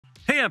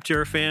Hey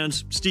Aptera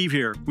fans, Steve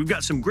here. We've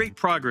got some great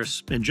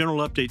progress and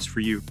general updates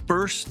for you.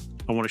 First,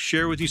 I want to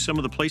share with you some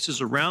of the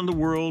places around the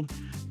world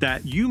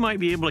that you might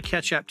be able to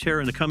catch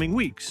Aptera in the coming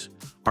weeks.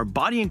 Our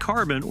Body in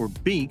Carbon, or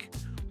BINC,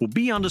 will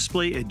be on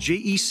display at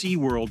JEC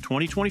World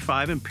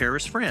 2025 in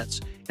Paris,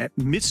 France, at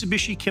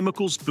Mitsubishi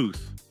Chemical's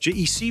booth.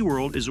 JEC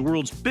World is the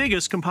world's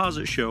biggest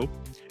composite show,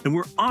 and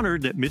we're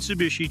honored that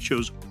Mitsubishi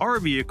chose our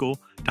vehicle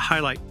to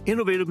highlight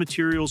innovative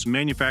materials and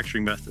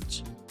manufacturing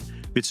methods.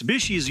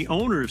 Mitsubishi is the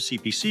owner of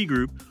CPC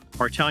Group,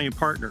 our Italian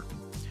partner,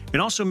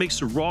 and also makes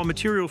the raw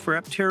material for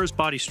Aptera's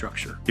body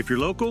structure. If you're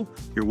local,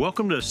 you're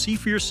welcome to see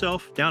for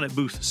yourself down at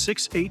booth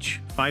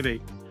 6H58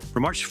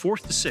 from March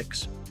 4th to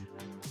 6th.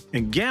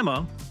 And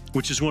Gamma,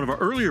 which is one of our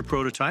earlier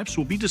prototypes,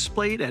 will be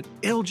displayed at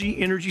LG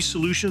Energy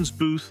Solutions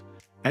booth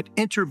at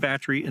Enter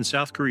Battery in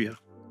South Korea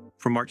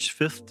from March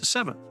 5th to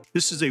 7th.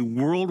 This is a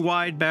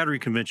worldwide battery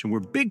convention where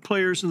big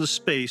players in the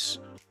space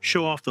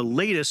show off the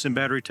latest in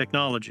battery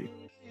technology.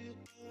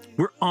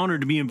 We're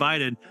honored to be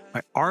invited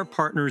by our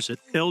partners at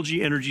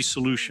LG Energy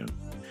Solution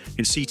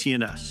and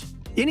CTNS.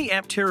 Any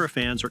Aptera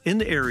fans are in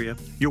the area,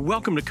 you're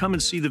welcome to come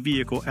and see the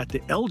vehicle at the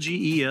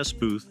LGES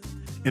booth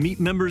and meet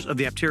members of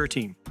the Aptera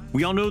team.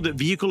 We all know that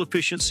vehicle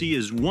efficiency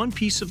is one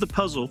piece of the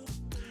puzzle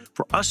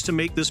for us to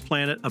make this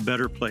planet a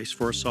better place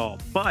for us all,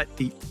 but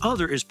the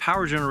other is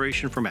power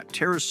generation from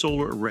Aptera's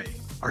solar array.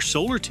 Our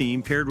solar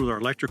team, paired with our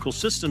electrical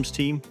systems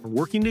team, are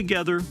working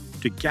together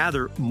to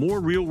gather more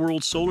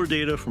real-world solar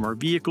data from our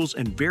vehicles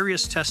and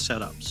various test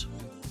setups.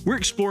 We're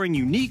exploring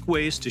unique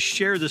ways to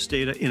share this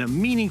data in a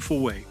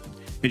meaningful way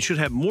and should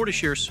have more to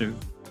share soon.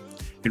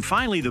 And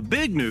finally, the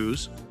big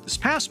news, this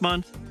past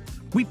month,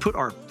 we put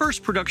our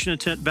first production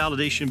intent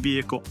validation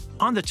vehicle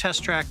on the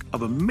test track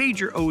of a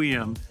major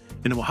OEM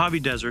in the Mojave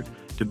Desert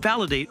to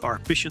validate our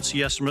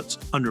efficiency estimates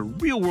under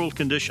real-world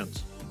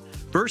conditions.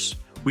 First,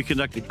 we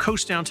conducted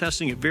coast-down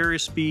testing at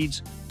various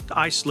speeds to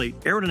isolate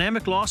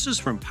aerodynamic losses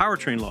from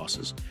powertrain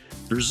losses.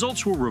 The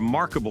results were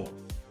remarkable.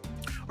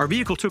 Our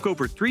vehicle took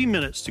over 3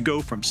 minutes to go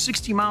from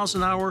 60 miles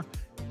an hour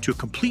to a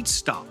complete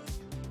stop,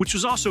 which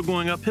was also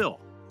going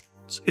uphill.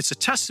 It's a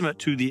testament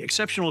to the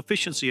exceptional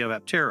efficiency of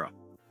Aptera.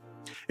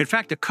 In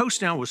fact, the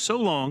coast-down was so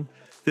long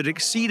that it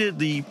exceeded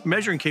the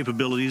measuring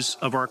capabilities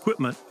of our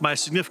equipment by a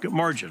significant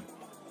margin.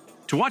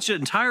 To watch the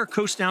entire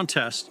coast-down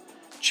test,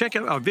 check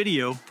out our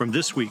video from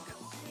this week.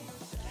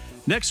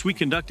 Next, we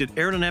conducted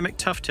aerodynamic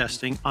tough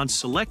testing on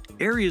select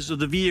areas of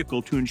the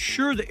vehicle to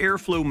ensure the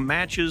airflow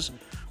matches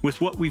with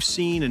what we've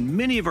seen in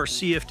many of our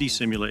CFD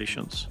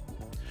simulations.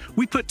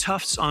 We put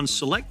toughs on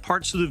select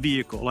parts of the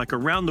vehicle, like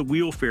around the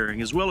wheel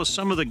fairing, as well as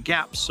some of the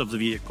gaps of the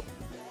vehicle.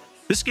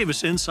 This gave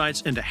us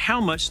insights into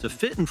how much the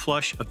fit and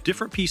flush of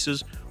different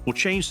pieces will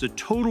change the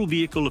total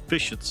vehicle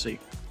efficiency.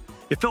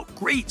 It felt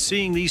great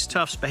seeing these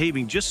toughs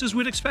behaving just as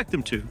we'd expect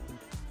them to.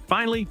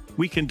 Finally,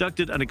 we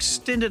conducted an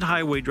extended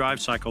highway drive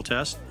cycle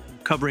test,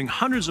 covering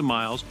hundreds of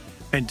miles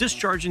and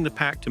discharging the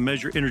pack to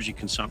measure energy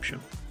consumption.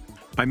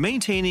 By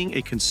maintaining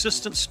a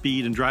consistent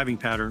speed and driving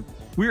pattern,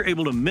 we were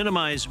able to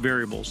minimize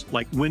variables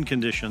like wind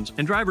conditions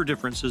and driver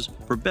differences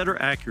for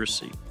better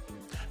accuracy.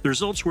 The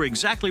results were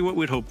exactly what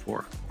we'd hoped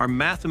for. Our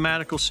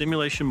mathematical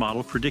simulation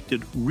model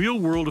predicted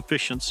real-world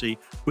efficiency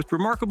with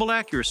remarkable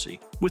accuracy,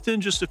 within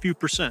just a few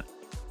percent.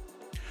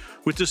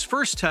 With this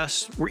first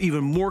test, we're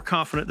even more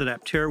confident that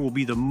Aptera will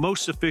be the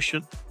most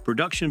efficient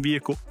production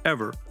vehicle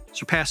ever,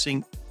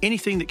 surpassing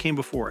anything that came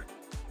before it.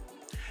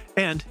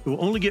 And it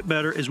will only get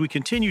better as we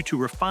continue to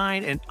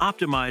refine and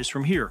optimize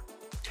from here.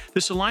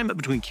 This alignment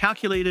between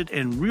calculated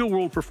and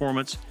real-world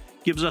performance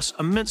gives us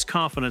immense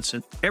confidence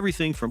in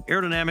everything from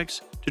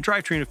aerodynamics to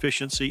drivetrain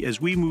efficiency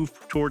as we move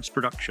towards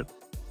production.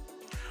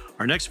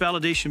 Our next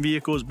validation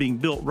vehicle is being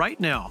built right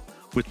now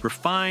with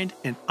refined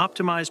and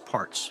optimized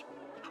parts.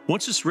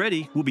 Once it's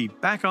ready, we'll be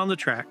back on the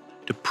track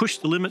to push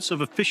the limits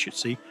of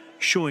efficiency,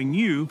 showing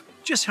you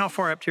just how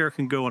far Aptera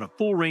can go on a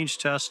full range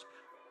test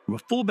from a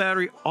full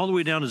battery all the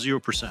way down to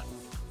 0%.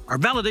 Our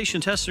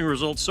validation testing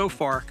results so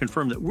far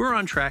confirm that we're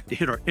on track to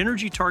hit our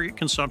energy target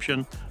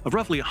consumption of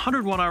roughly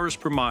 100 watt-hours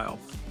per mile,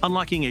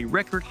 unlocking a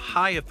record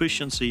high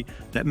efficiency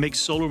that makes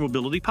solar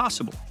mobility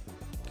possible.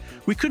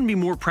 We couldn't be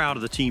more proud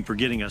of the team for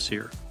getting us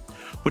here.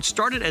 What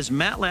started as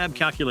MATLAB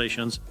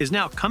calculations is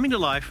now coming to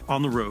life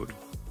on the road.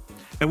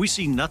 And we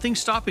see nothing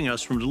stopping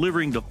us from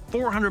delivering the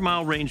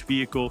 400-mile range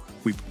vehicle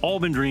we've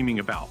all been dreaming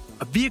about.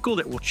 A vehicle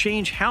that will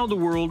change how the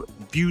world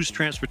views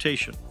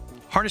transportation,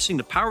 harnessing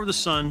the power of the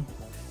sun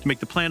to make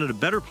the planet a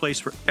better place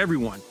for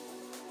everyone.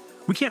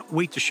 We can't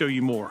wait to show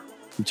you more.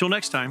 Until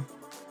next time.